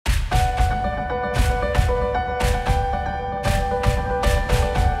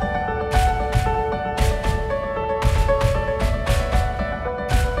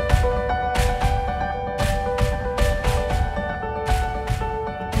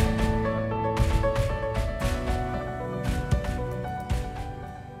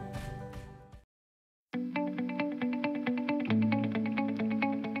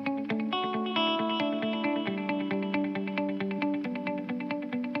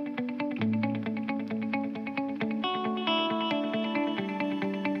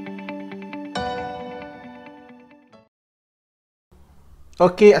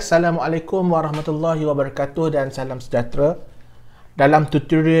Okey, Assalamualaikum warahmatullahi wabarakatuh dan salam sejahtera. Dalam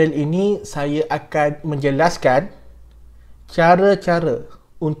tutorial ini, saya akan menjelaskan cara-cara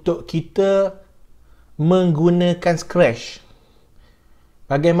untuk kita menggunakan Scratch.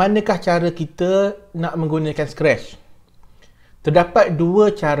 Bagaimanakah cara kita nak menggunakan Scratch? Terdapat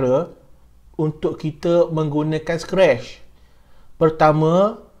dua cara untuk kita menggunakan Scratch.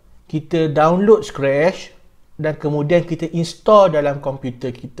 Pertama, kita download Scratch dan kemudian kita install dalam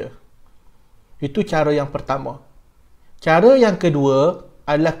komputer kita. Itu cara yang pertama. Cara yang kedua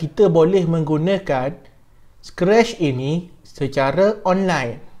adalah kita boleh menggunakan Scratch ini secara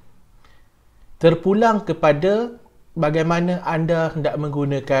online. Terpulang kepada bagaimana anda hendak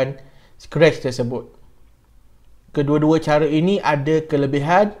menggunakan Scratch tersebut. Kedua-dua cara ini ada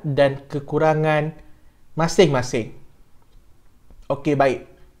kelebihan dan kekurangan masing-masing. Okey, baik.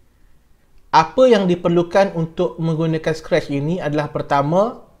 Apa yang diperlukan untuk menggunakan Scratch ini adalah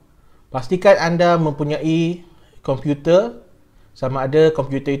pertama, pastikan anda mempunyai komputer, sama ada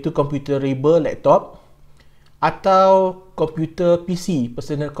komputer itu komputer riba, laptop, atau komputer PC,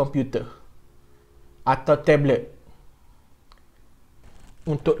 personal computer, atau tablet.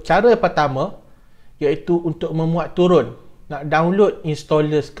 Untuk cara pertama, iaitu untuk memuat turun, nak download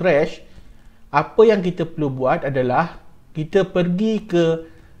installer Scratch, apa yang kita perlu buat adalah kita pergi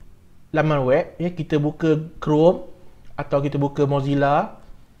ke laman web, ya, kita buka Chrome atau kita buka Mozilla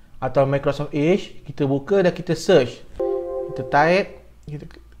atau Microsoft Edge, kita buka dan kita search. Kita type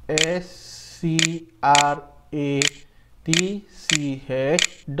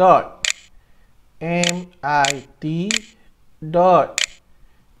scratch.mit.edu/download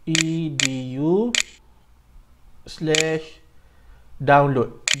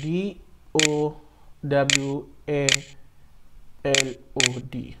download,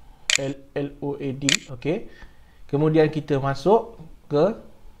 okey. Kemudian kita masuk ke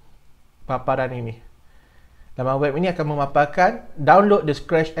paparan ini. Laman web ini akan memaparkan download the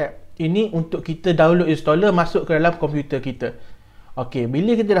Scratch app. Ini untuk kita download installer masuk ke dalam komputer kita. Okey,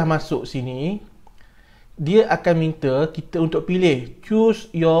 bila kita dah masuk sini, dia akan minta kita untuk pilih choose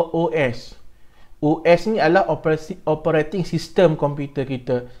your OS. OS ni adalah operating system komputer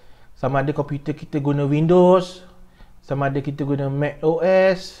kita. Sama ada komputer kita guna Windows, sama ada kita guna Mac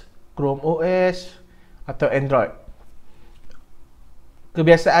OS, Chrome OS atau Android.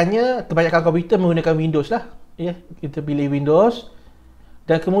 Kebiasaannya kebanyakan komputer menggunakan Windows lah, ya. Kita pilih Windows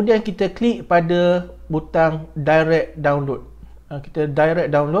dan kemudian kita klik pada butang direct download. Kita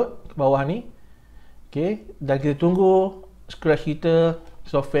direct download ke bawah ni. Okey, dan kita tunggu Scratch kita,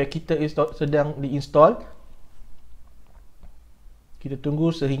 software kita sedang diinstal. Kita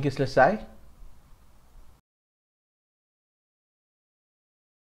tunggu sehingga selesai.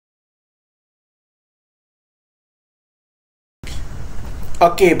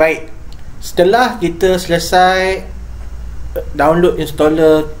 Okey, baik. Setelah kita selesai download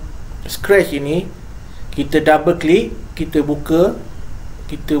installer Scratch ini, kita double klik, kita buka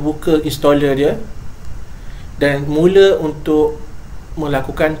installer dia dan mula untuk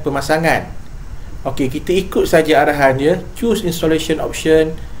melakukan pemasangan. Okey, kita ikut saja arahan dia. Choose installation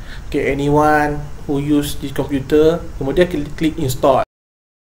option. Okay, anyone who use this computer. Kemudian klik install.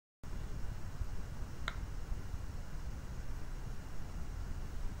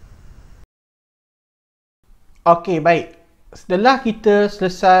 Okey, baik. Setelah kita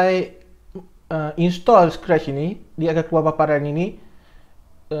selesai install Scratch ini, dia akan keluar paparan ini.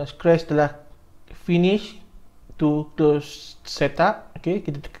 Scratch telah finish to setup. Okey,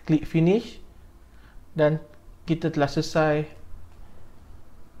 kita klik finish dan kita telah selesai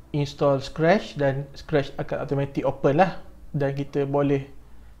install Scratch dan Scratch akan automatic open lah dan kita boleh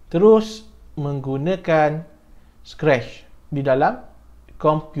terus menggunakan Scratch di dalam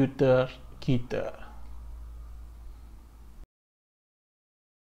komputer kita.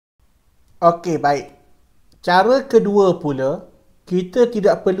 Okey, baik. Cara kedua pula, kita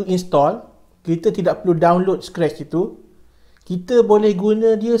tidak perlu install, kita tidak perlu download Scratch itu. Kita boleh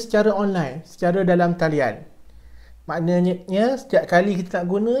guna dia secara online, secara dalam talian. Maknanya, setiap kali kita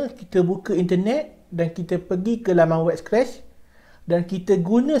nak guna, kita buka internet dan kita pergi ke laman web Scratch dan kita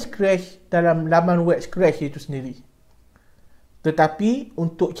guna Scratch dalam laman web Scratch itu sendiri. Tetapi,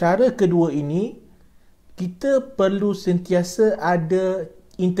 untuk cara kedua ini, kita perlu sentiasa ada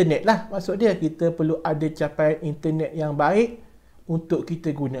internet lah. Maksud dia, kita perlu ada capaian internet yang baik untuk kita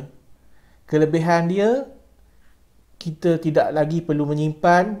guna. Kelebihan dia, kita tidak lagi perlu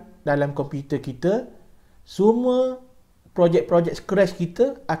menyimpan dalam komputer kita. Semua projek-projek Scratch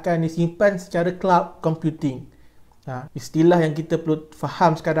kita akan disimpan secara cloud computing. Istilah yang kita perlu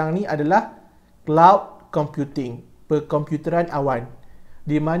faham sekarang ni adalah cloud computing, perkomputeran awan.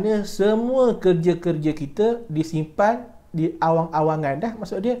 di mana semua kerja-kerja kita disimpan di awang-awangan dah,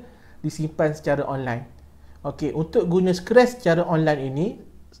 maksud dia disimpan secara online. Okey, untuk guna Scratch secara online ini,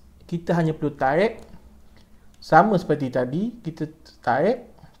 kita hanya perlu type sama seperti tadi, kita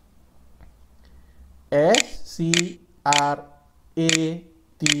type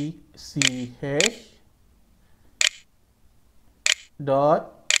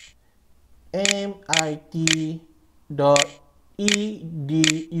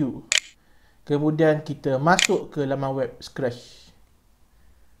Kemudian kita masuk ke laman web Scratch.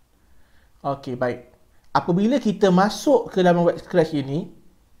 Okey, baik. Apabila kita masuk ke laman web Scratch ini,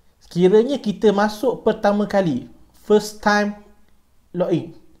 sekiranya kita masuk pertama kali, first time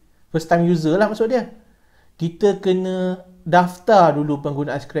login, first time user lah maksud dia, kita kena daftar dulu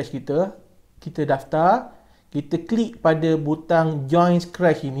penggunaan Scratch kita. Kita daftar, kita klik pada butang join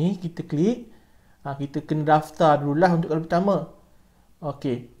Scratch ini, kita klik. Kita kena daftar dululah untuk kali pertama.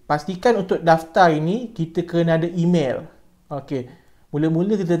 Okey, pastikan untuk daftar ini kita kena ada email. Okey,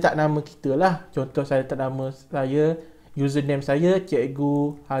 mula-mula kita letak nama kita lah. Contoh saya letak nama saya, username saya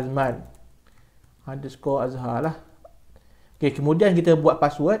Cikgu Hazman _Azhar lah. Okey, kemudian kita buat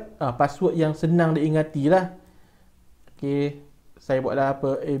password. Password yang senang diingati lah. Okey, saya buatlah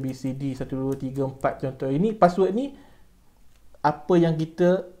apa ABCD 1 2 3 4 contoh. Ini password ni apa yang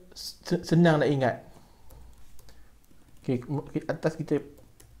kita senang nak ingat. Okey, atas kita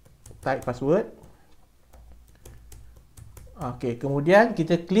type password. Okey, kemudian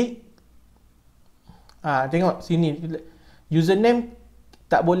kita klik. Tengok sini, username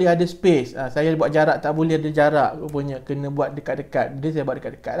tak boleh ada space. Saya buat jarak, tak boleh ada jarak rupanya, kena buat dekat-dekat. Jadi saya buat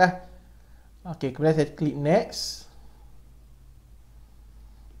dekat-dekat lah. Okey, kemudian saya klik next.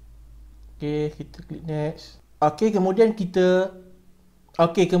 Okey, kita klik next. Okey, kemudian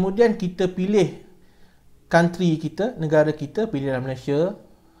kita pilih country kita, negara kita, pilihlah Malaysia.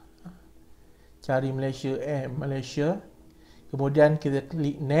 Cari Malaysia, Malaysia. Kemudian kita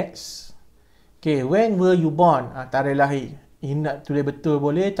klik next. Okay, when were you born? Tarikh lahir. Ini nak tulis betul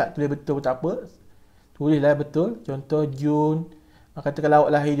boleh, tak tulis betul pun tak apa. Tulislah betul. Contoh Jun, katakanlah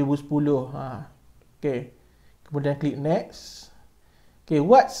awak lahir 2010. Okay. Kemudian klik next. Okay,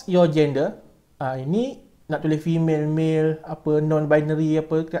 what's your gender? Ini nak tulis female, male, apa non-binary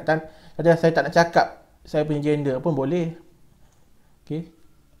apa. Kadang saya tak nak cakap saya punya gender pun boleh. Okay.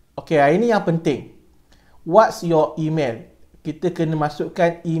 Okay, ini yang penting. What's your email? Kita kena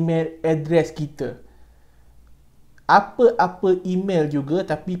masukkan email address kita. Apa-apa email juga,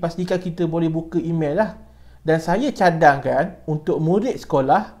 tapi pastikan kita boleh buka email lah. Dan saya cadangkan untuk murid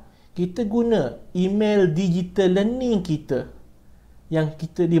sekolah, kita guna email digital learning kita yang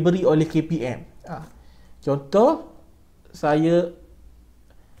kita diberi oleh KPM. Contoh, saya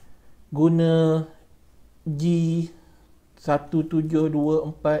guna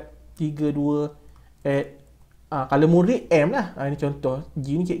G1724332 kalau murid M lah. Ini contoh.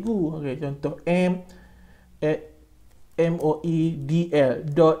 G ni cikgu. Okay, contoh M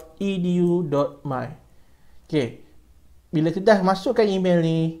moedl.edu.my. Okay. Bila kita dah masukkan email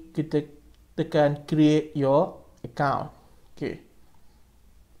ni, kita tekan create your account. Okay.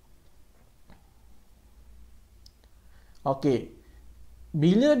 Okay.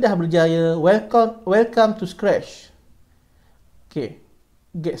 Bila dah berjaya, welcome to Scratch. Okay.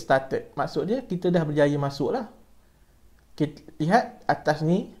 Get started. Maksud dia, kita dah berjaya masuk lah. Kita lihat atas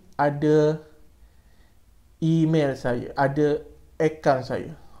ni ada email saya, ada akaun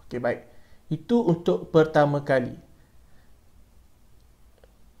saya. Okey, baik. Itu untuk pertama kali.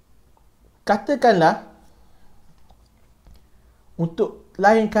 Katakanlah untuk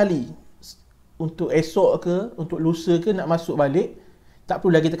lain kali, untuk esok ke, untuk lusa ke nak masuk balik, tak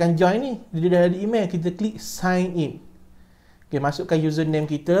perlu lagi tekan join ni. Dia dah ada email, kita klik sign in. Okey, masukkan username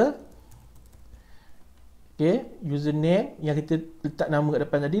kita. Okey, username yang kita letak nama kat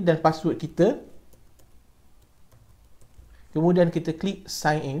depan tadi dan password kita. Kemudian kita klik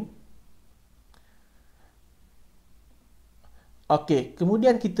sign in. Okey,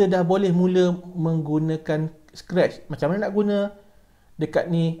 kemudian kita dah boleh mula menggunakan Scratch. Macam mana nak guna?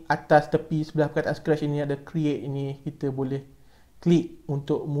 Dekat ni atas tepi sebelah perkataan Scratch ini ada create ini, kita boleh klik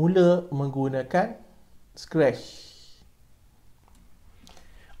untuk mula menggunakan Scratch.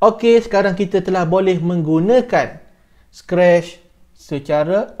 Okey, sekarang kita telah boleh menggunakan Scratch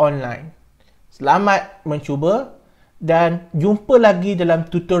secara online. Selamat mencuba dan jumpa lagi dalam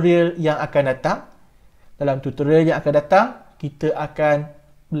tutorial yang akan datang. Dalam tutorial yang akan datang, kita akan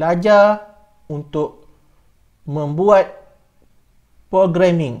belajar untuk membuat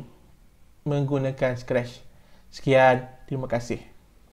programming menggunakan Scratch. Sekian, terima kasih.